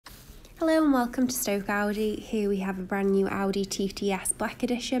Hello and welcome to Stoke Audi. Here we have a brand new Audi TTS Black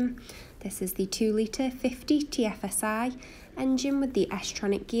Edition. This is the 2 litre 50 TFSI engine with the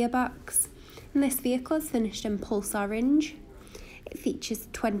Tronic gearbox. And this vehicle is finished in pulse orange. It features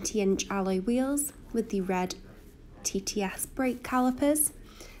 20-inch alloy wheels with the red TTS brake calipers.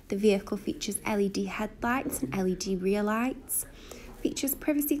 The vehicle features LED headlights and LED rear lights. Features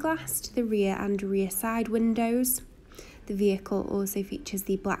privacy glass to the rear and rear side windows. The vehicle also features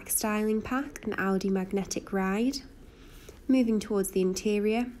the black styling pack and Audi magnetic ride. Moving towards the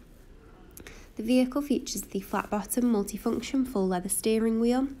interior, the vehicle features the flat bottom multifunction full leather steering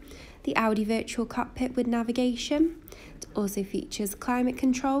wheel, the Audi virtual cockpit with navigation. It also features climate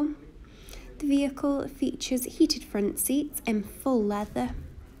control. The vehicle features heated front seats in full leather,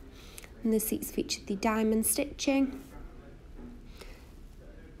 and the seats feature the diamond stitching.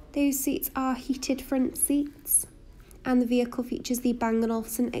 Those seats are heated front seats. And the vehicle features the Bang &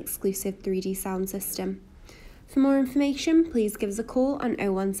 Olufsen exclusive 3D sound system. For more information, please give us a call on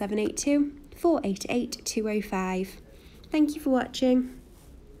 01782 488 205. Thank you for watching.